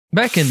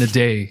Back in the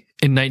day,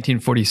 in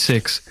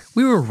 1946,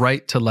 we were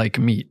right to like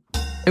meat.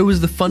 It was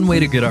the fun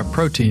way to get our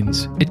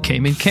proteins. It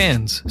came in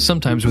cans,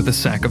 sometimes with a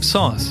sack of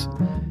sauce.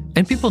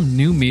 And people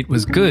knew meat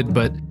was good,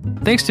 but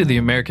thanks to the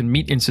American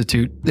Meat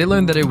Institute, they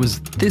learned that it was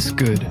this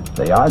good.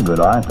 They are good,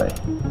 aren't they?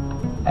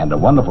 And a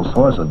wonderful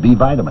source of B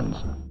vitamins.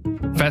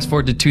 Fast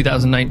forward to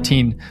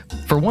 2019,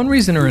 for one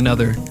reason or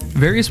another,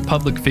 various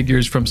public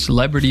figures from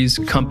celebrities,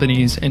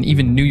 companies, and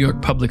even New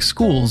York public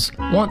schools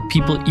want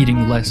people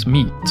eating less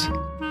meat.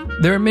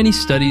 There are many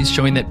studies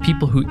showing that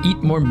people who eat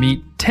more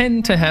meat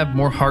tend to have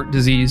more heart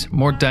disease,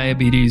 more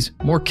diabetes,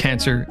 more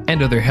cancer,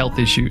 and other health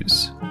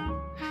issues.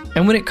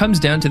 And when it comes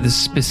down to the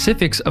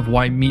specifics of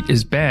why meat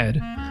is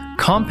bad,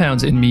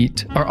 compounds in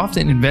meat are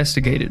often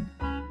investigated.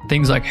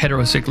 Things like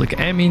heterocyclic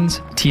amines,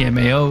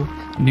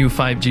 TMAO, new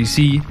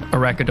 5-GC,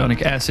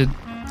 arachidonic acid,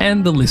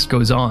 and the list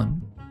goes on.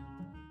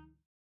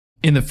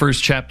 In the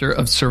first chapter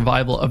of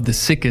Survival of the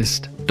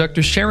Sickest,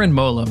 Dr. Sharon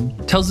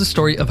Molam tells the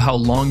story of how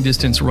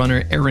long-distance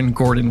runner Aaron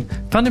Gordon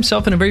found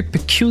himself in a very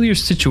peculiar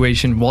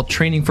situation while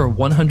training for a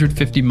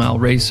 150-mile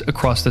race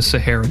across the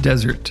Sahara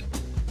Desert.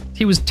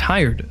 He was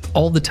tired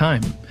all the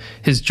time.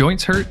 His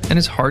joints hurt and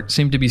his heart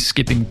seemed to be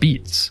skipping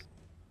beats.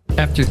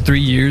 After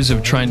 3 years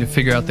of trying to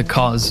figure out the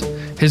cause,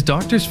 his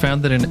doctors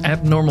found that an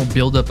abnormal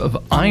buildup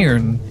of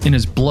iron in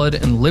his blood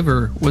and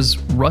liver was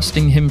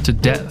rusting him to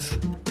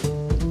death.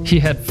 He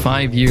had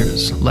 5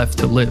 years left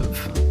to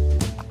live.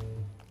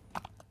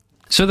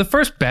 So the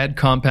first bad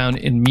compound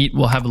in meat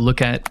we'll have a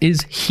look at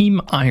is heme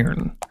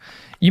iron.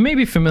 You may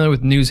be familiar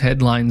with news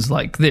headlines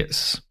like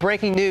this.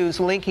 Breaking news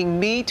linking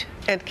meat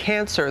and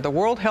cancer. The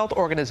World Health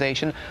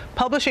Organization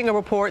publishing a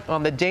report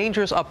on the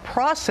dangers of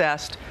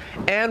processed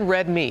and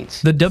red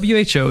meats. The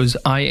WHO's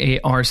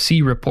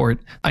IARC report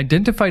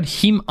identified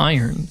heme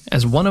iron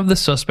as one of the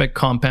suspect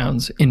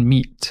compounds in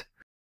meat.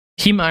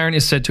 Heme iron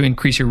is said to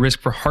increase your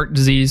risk for heart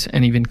disease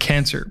and even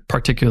cancer,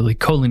 particularly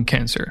colon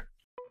cancer.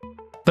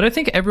 But I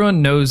think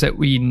everyone knows that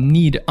we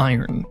need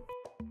iron.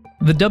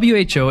 The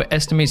WHO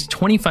estimates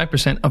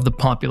 25% of the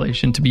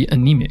population to be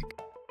anemic.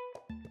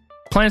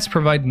 Plants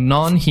provide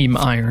non-heme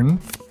iron,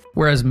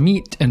 whereas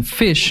meat and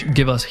fish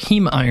give us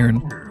heme iron,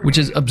 which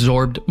is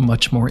absorbed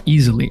much more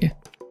easily.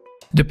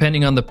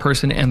 Depending on the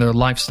person and their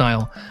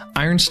lifestyle,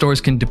 iron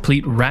stores can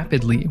deplete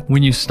rapidly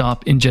when you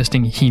stop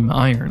ingesting heme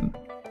iron.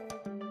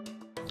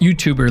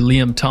 YouTuber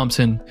Liam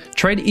Thompson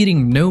tried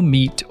eating no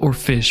meat or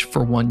fish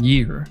for 1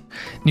 year.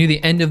 Near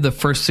the end of the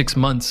first 6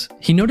 months,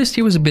 he noticed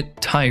he was a bit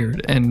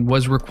tired and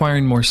was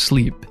requiring more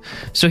sleep,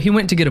 so he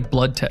went to get a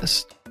blood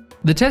test.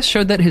 The test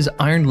showed that his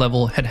iron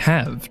level had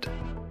halved.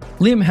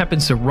 Liam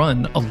happens to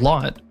run a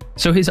lot,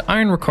 so his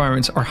iron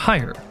requirements are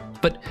higher.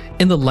 But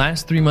in the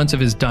last 3 months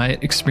of his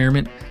diet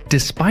experiment,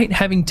 despite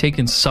having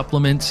taken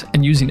supplements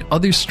and using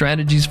other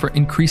strategies for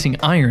increasing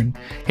iron,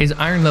 his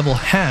iron level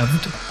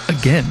halved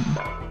again.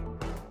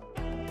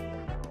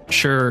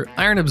 Sure,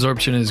 iron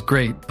absorption is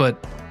great,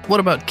 but what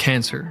about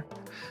cancer?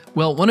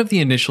 Well, one of the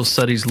initial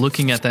studies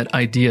looking at that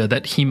idea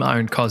that heme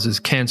iron causes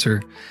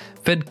cancer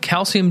fed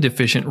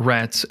calcium-deficient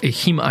rats a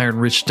heme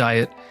iron-rich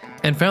diet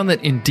and found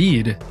that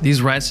indeed,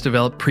 these rats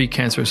developed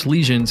precancerous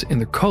lesions in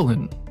their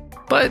colon.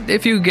 But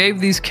if you gave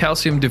these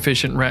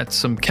calcium-deficient rats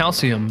some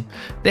calcium,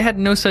 they had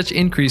no such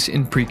increase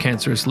in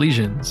precancerous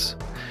lesions.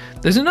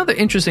 There's another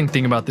interesting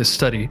thing about this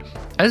study.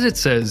 As it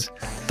says,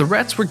 the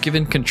rats were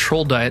given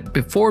control diet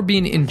before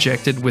being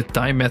injected with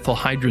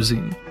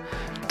dimethylhydrazine.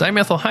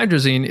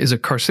 Dimethylhydrazine is a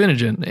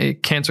carcinogen, a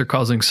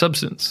cancer-causing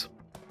substance.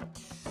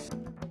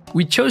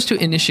 We chose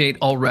to initiate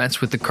all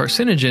rats with the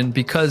carcinogen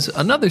because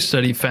another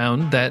study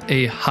found that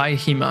a high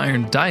heme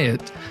iron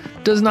diet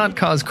does not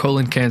cause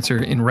colon cancer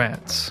in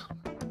rats.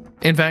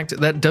 In fact,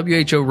 that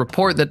WHO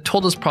report that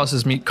told us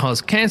processed meat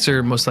caused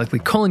cancer, most likely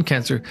colon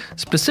cancer,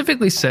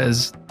 specifically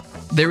says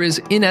there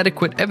is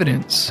inadequate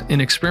evidence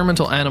in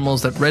experimental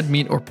animals that red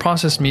meat or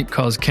processed meat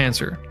cause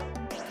cancer.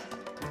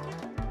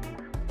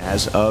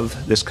 As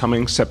of this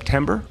coming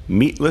September,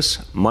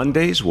 Meatless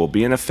Mondays will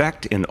be in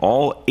effect in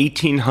all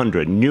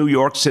 1,800 New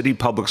York City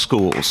public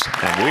schools,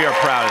 and we are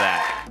proud of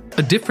that.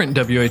 A different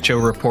WHO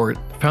report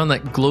found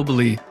that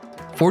globally,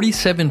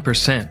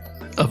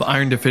 47% of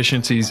iron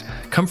deficiencies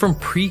come from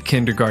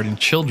pre-kindergarten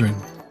children.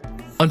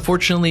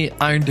 Unfortunately,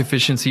 iron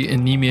deficiency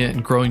anemia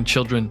in growing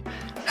children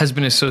has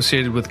been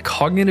associated with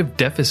cognitive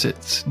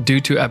deficits due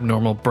to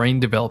abnormal brain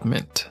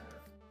development.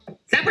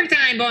 Supper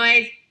time,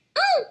 boys!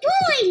 Oh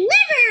boy,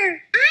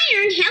 liver!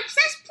 Iron helps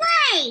us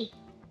play!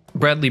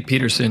 Bradley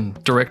Peterson,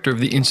 director of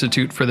the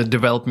Institute for the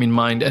Developing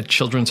Mind at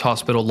Children's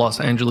Hospital Los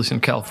Angeles in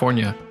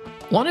California,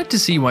 wanted to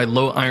see why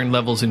low iron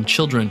levels in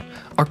children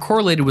are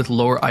correlated with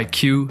lower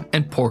IQ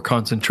and poor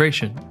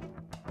concentration.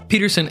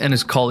 Peterson and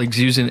his colleagues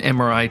used an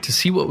MRI to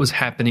see what was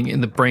happening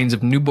in the brains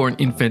of newborn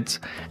infants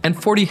and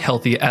 40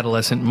 healthy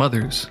adolescent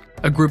mothers,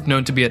 a group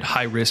known to be at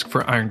high risk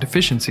for iron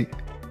deficiency.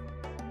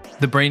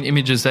 The brain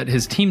images that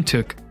his team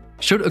took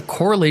showed a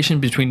correlation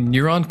between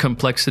neuron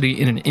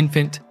complexity in an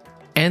infant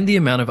and the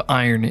amount of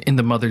iron in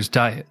the mother's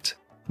diet,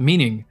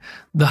 meaning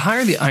the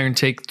higher the iron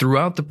take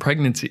throughout the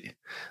pregnancy,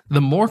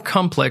 the more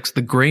complex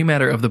the gray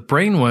matter of the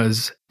brain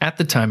was at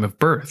the time of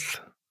birth.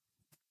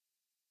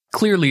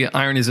 Clearly,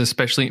 iron is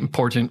especially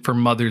important for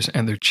mothers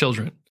and their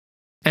children.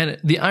 And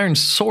the iron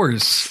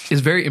source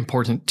is very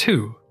important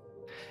too.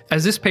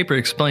 As this paper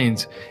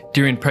explains,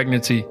 during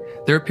pregnancy,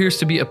 there appears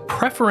to be a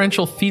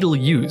preferential fetal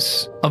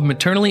use of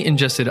maternally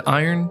ingested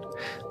iron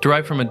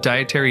derived from a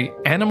dietary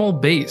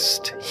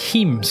animal-based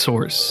heme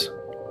source.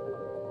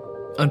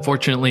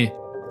 Unfortunately,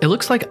 it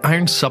looks like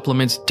iron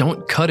supplements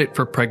don't cut it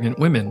for pregnant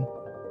women.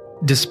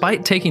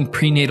 Despite taking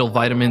prenatal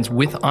vitamins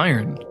with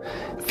iron,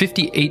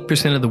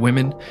 58% of the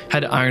women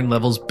had iron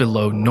levels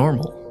below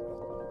normal.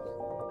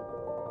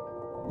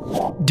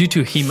 Due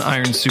to heme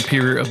iron's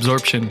superior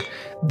absorption,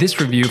 this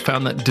review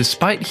found that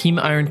despite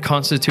heme iron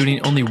constituting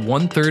only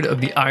 1/3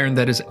 of the iron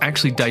that is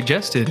actually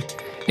digested,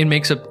 it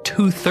makes up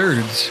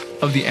 2/3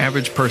 of the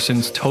average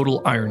person's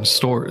total iron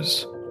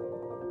stores.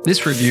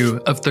 This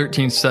review of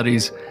 13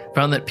 studies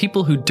found that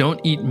people who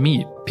don't eat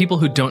meat, people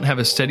who don't have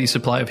a steady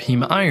supply of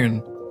heme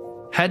iron,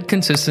 had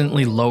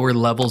consistently lower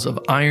levels of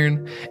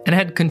iron and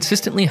had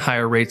consistently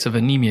higher rates of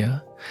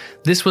anemia.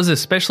 This was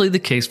especially the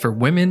case for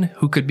women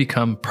who could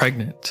become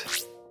pregnant.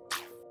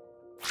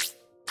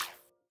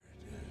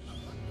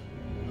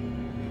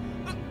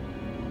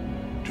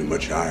 Too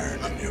much iron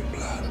in your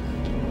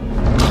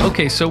blood.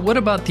 Okay, so what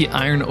about the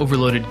iron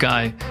overloaded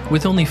guy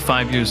with only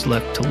 5 years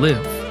left to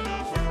live?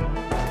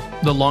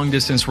 The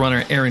long-distance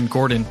runner Aaron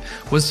Gordon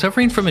was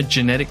suffering from a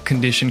genetic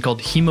condition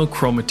called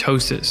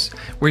hemochromatosis,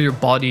 where your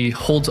body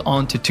holds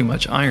on to too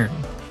much iron.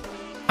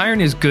 Iron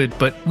is good,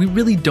 but we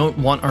really don't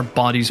want our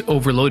bodies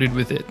overloaded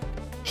with it.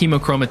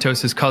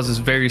 Hemochromatosis causes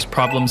various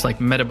problems like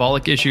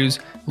metabolic issues,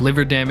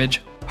 liver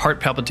damage,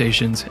 heart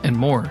palpitations, and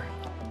more.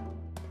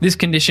 This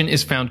condition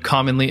is found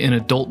commonly in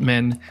adult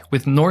men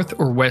with North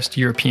or West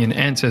European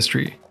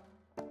ancestry.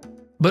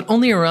 But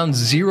only around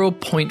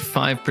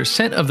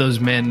 0.5% of those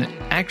men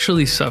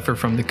actually suffer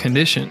from the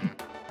condition,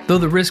 though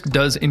the risk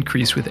does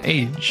increase with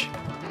age.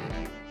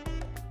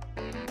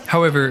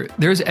 However,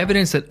 there is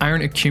evidence that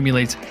iron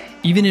accumulates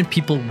even in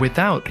people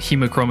without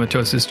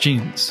hemochromatosis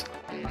genes.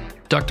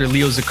 Dr.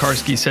 Leo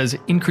Zakarski says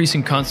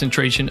increasing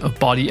concentration of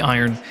body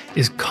iron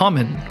is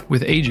common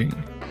with aging.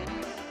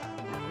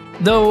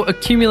 Though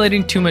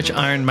accumulating too much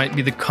iron might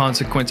be the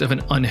consequence of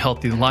an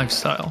unhealthy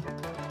lifestyle.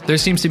 There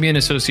seems to be an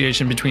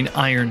association between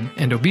iron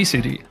and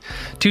obesity.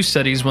 Two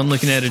studies, one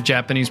looking at a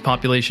Japanese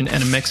population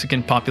and a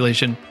Mexican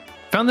population,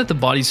 found that the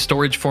body's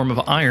storage form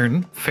of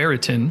iron,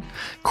 ferritin,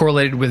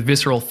 correlated with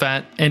visceral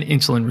fat and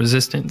insulin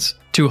resistance,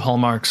 two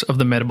hallmarks of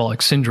the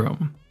metabolic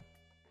syndrome.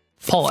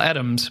 Paul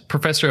Adams,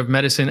 professor of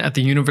medicine at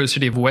the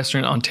University of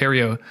Western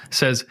Ontario,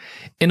 says,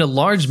 in a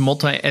large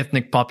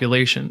multi-ethnic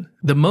population,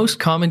 the most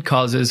common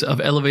causes of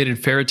elevated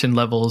ferritin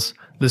levels,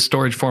 the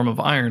storage form of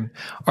iron,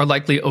 are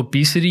likely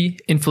obesity,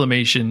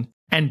 inflammation,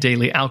 and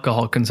daily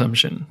alcohol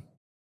consumption.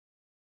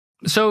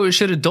 So,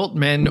 should adult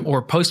men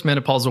or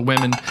postmenopausal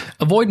women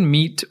avoid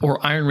meat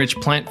or iron-rich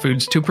plant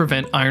foods to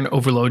prevent iron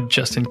overload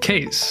just in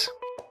case?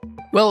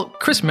 Well,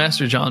 Chris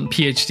Masterjohn,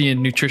 PhD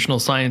in nutritional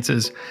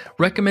sciences,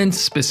 recommends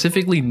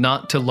specifically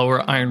not to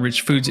lower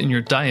iron-rich foods in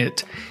your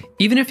diet,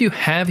 even if you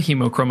have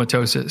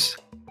hemochromatosis,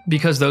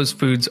 because those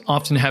foods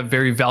often have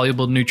very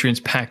valuable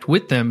nutrients packed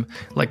with them,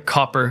 like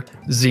copper,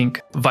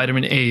 zinc,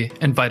 vitamin A,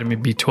 and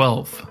vitamin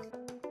B12.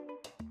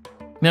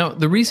 Now,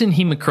 the reason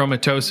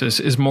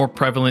hemochromatosis is more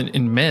prevalent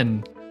in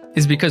men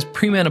is because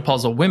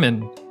premenopausal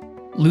women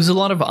lose a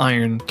lot of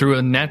iron through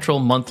a natural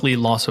monthly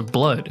loss of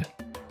blood.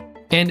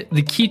 And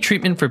the key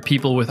treatment for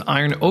people with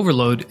iron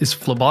overload is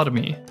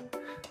phlebotomy,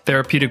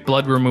 therapeutic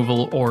blood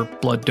removal, or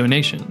blood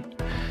donation.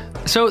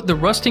 So the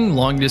rusting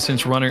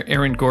long-distance runner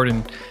Aaron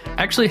Gordon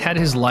actually had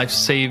his life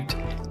saved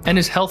and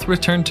his health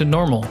returned to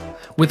normal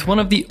with one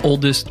of the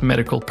oldest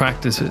medical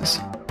practices,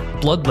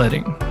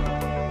 bloodletting.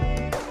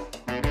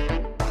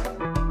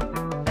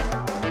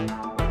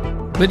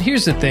 But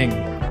here's the thing,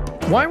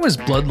 why was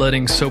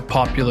bloodletting so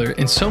popular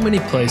in so many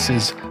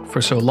places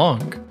for so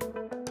long?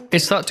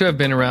 It's thought to have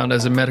been around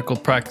as a medical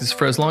practice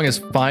for as long as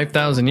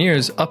 5,000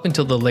 years up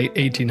until the late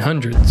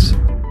 1800s.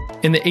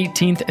 In the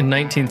 18th and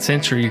 19th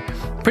century,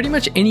 pretty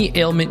much any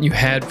ailment you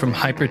had from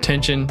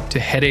hypertension to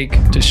headache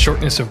to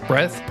shortness of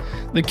breath,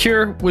 the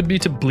cure would be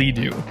to bleed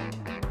you.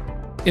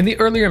 In the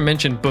earlier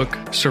mentioned book,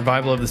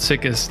 Survival of the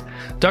Sickest,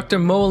 Dr.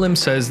 Moalim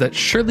says that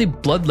surely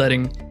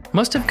bloodletting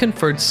must have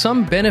conferred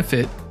some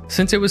benefit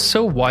since it was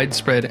so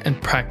widespread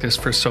and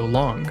practiced for so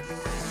long.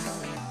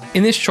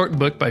 In this short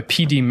book by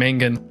P.D.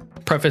 Mangan,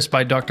 prefaced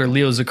by Dr.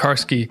 Leo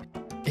Zakarski,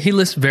 he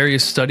lists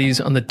various studies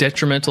on the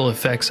detrimental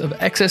effects of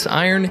excess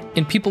iron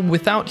in people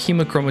without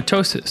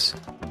hemochromatosis.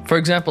 For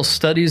example,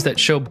 studies that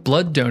show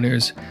blood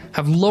donors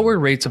have lower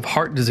rates of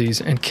heart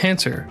disease and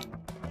cancer.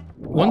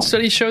 One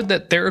study showed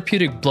that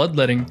therapeutic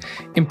bloodletting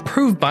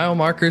improved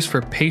biomarkers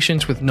for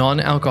patients with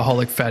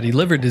non-alcoholic fatty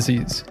liver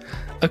disease,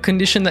 a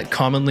condition that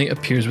commonly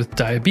appears with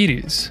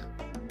diabetes.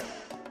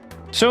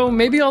 So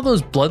maybe all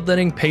those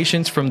bloodletting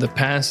patients from the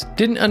past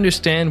didn't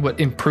understand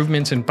what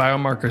improvements in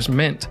biomarkers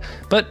meant,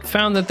 but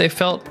found that they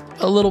felt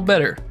a little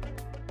better.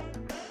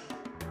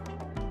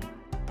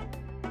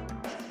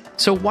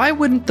 So why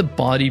wouldn't the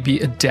body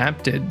be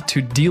adapted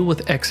to deal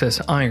with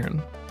excess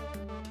iron?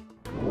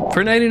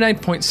 For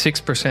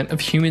 99.6% of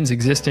humans'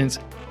 existence,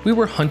 we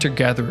were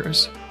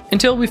hunter-gatherers,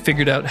 until we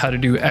figured out how to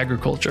do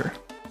agriculture.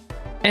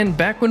 And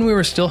back when we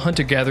were still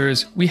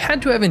hunter-gatherers, we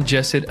had to have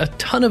ingested a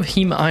ton of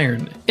heme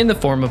iron in the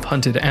form of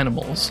hunted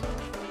animals.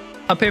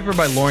 A paper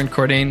by Lauren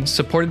Cordain,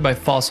 supported by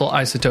fossil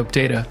isotope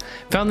data,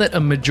 found that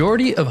a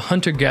majority of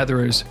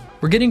hunter-gatherers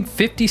were getting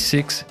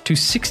 56 to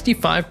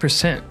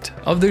 65%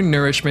 of their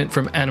nourishment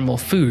from animal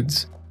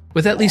foods,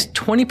 with at least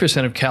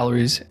 20% of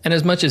calories and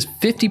as much as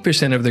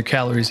 50% of their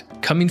calories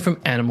coming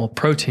from animal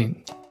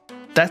protein.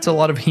 That's a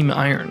lot of heme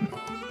iron.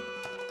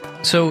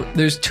 So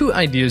there's two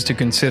ideas to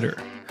consider.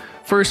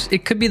 First,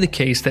 it could be the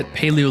case that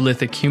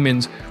Paleolithic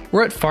humans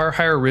were at far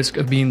higher risk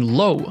of being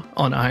low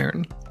on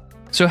iron.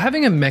 So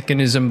having a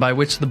mechanism by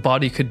which the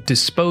body could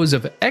dispose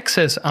of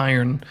excess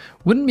iron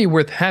wouldn't be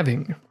worth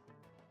having.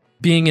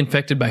 Being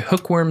infected by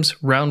hookworms,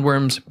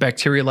 roundworms,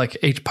 bacteria like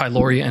H.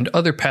 pylori and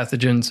other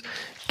pathogens,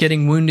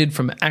 getting wounded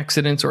from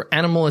accidents or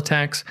animal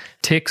attacks,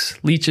 ticks,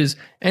 leeches,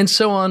 and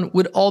so on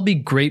would all be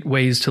great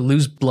ways to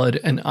lose blood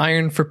and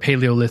iron for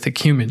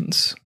Paleolithic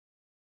humans.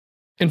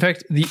 In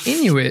fact, the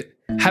Inuit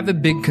have a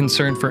big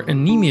concern for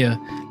anemia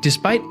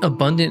despite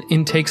abundant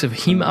intakes of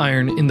heme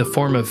iron in the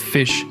form of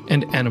fish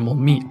and animal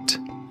meat.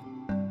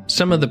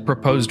 Some of the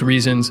proposed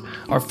reasons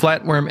are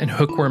flatworm and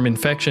hookworm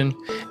infection,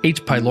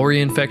 H. pylori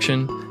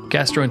infection,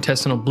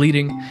 gastrointestinal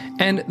bleeding,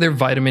 and their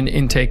vitamin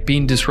intake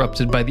being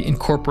disrupted by the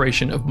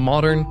incorporation of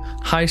modern,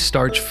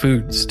 high-starch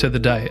foods to the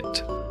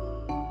diet.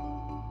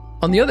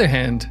 On the other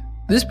hand,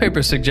 this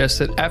paper suggests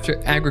that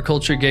after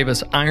agriculture gave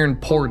us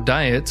iron-poor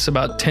diets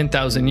about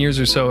 10,000 years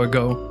or so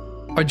ago,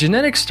 our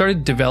genetics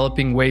started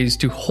developing ways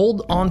to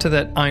hold onto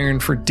that iron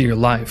for dear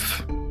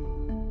life.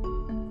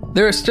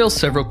 There are still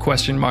several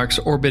question marks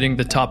orbiting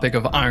the topic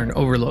of iron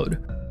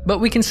overload, but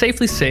we can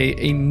safely say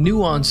a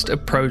nuanced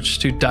approach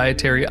to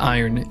dietary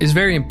iron is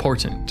very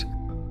important.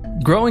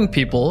 Growing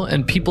people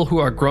and people who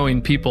are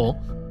growing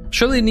people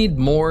surely need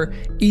more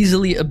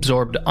easily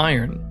absorbed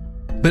iron,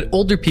 but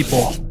older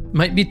people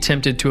might be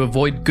tempted to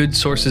avoid good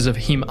sources of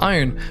heme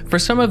iron for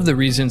some of the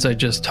reasons I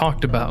just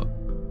talked about.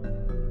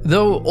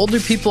 Though older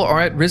people are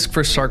at risk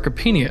for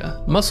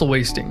sarcopenia, muscle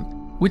wasting,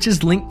 which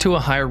is linked to a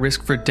higher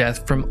risk for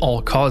death from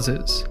all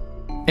causes.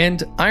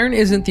 And iron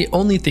isn't the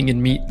only thing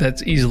in meat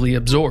that's easily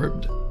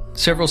absorbed.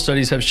 Several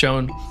studies have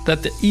shown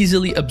that the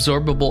easily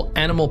absorbable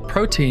animal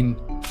protein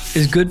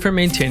is good for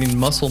maintaining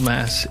muscle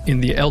mass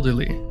in the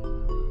elderly.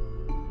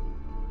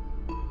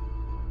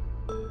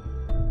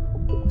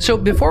 So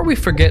before we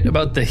forget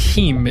about the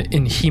heme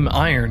in heme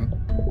iron,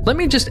 let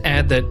me just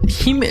add that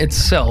heme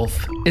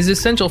itself is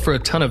essential for a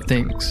ton of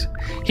things.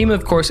 Heme,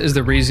 of course, is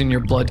the reason your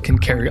blood can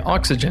carry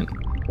oxygen.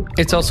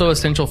 It's also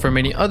essential for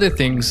many other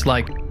things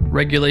like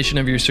regulation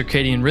of your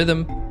circadian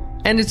rhythm,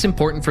 and it's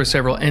important for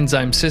several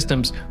enzyme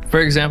systems, for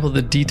example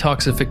the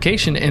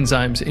detoxification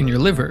enzymes in your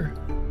liver.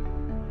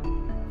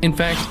 In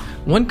fact,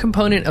 one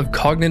component of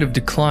cognitive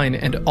decline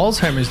and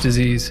Alzheimer's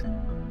disease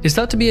is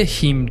thought to be a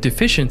heme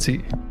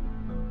deficiency.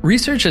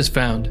 Research has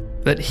found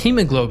that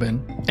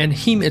hemoglobin and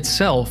heme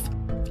itself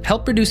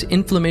help reduce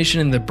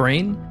inflammation in the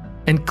brain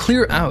and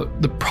clear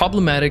out the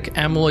problematic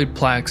amyloid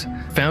plaques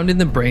found in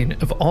the brain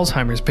of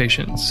Alzheimer's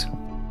patients.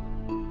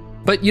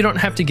 But you don't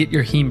have to get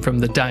your heme from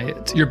the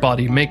diet, your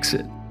body makes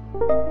it.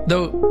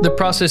 Though the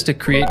process to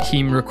create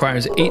heme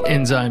requires 8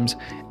 enzymes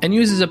and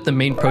uses up the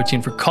main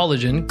protein for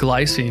collagen,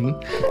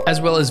 glycine, as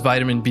well as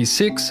vitamin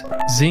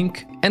B6,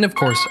 zinc, and of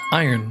course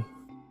iron.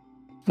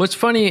 What's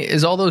funny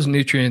is all those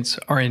nutrients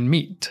are in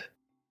meat.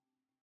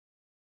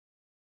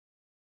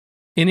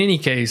 In any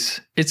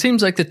case, it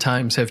seems like the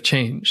times have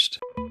changed.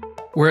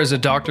 Whereas a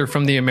doctor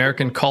from the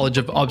American College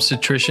of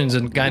Obstetricians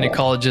and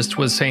Gynecologists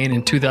was saying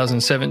in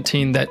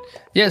 2017 that,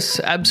 yes,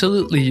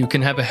 absolutely you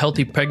can have a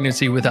healthy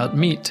pregnancy without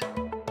meat,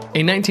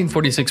 a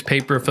 1946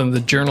 paper from the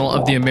Journal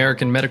of the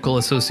American Medical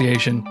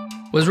Association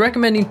was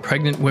recommending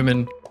pregnant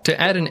women to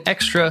add an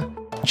extra,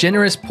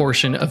 generous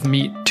portion of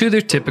meat to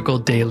their typical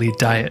daily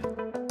diet.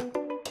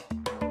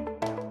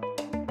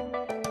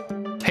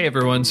 Hey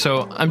everyone,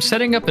 so I'm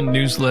setting up a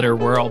newsletter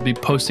where I'll be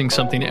posting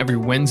something every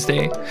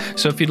Wednesday,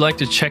 so if you'd like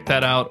to check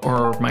that out,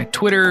 or my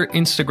Twitter,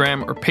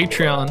 Instagram, or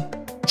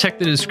Patreon, check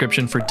the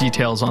description for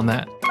details on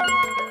that.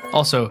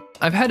 Also,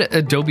 I've had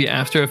Adobe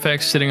After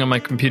Effects sitting on my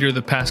computer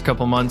the past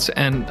couple months,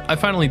 and I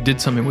finally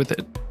did something with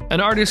it. An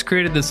artist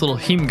created this little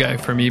heme guy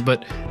for me,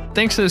 but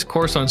thanks to this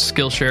course on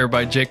Skillshare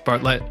by Jake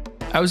Bartlett,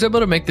 I was able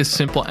to make this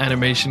simple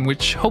animation,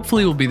 which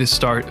hopefully will be the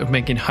start of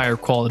making higher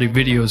quality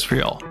videos for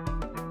y'all.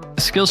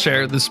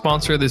 Skillshare, the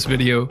sponsor of this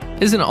video,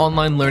 is an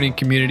online learning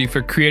community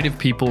for creative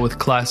people with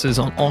classes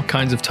on all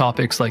kinds of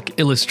topics like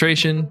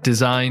illustration,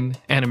 design,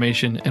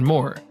 animation, and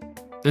more.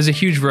 There's a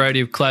huge variety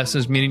of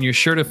classes, meaning you're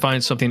sure to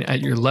find something at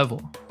your level.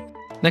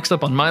 Next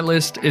up on my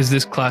list is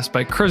this class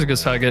by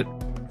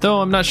Kurzgesagt, though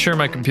I'm not sure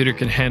my computer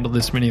can handle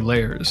this many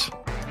layers.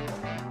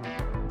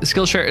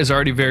 Skillshare is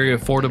already very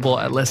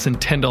affordable at less than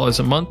 $10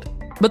 a month,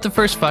 But the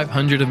first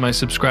 500 of my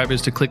subscribers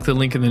to click the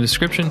link in the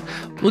description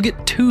will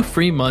get 2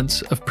 free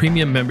months of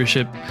premium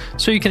membership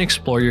so you can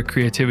explore your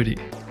creativity.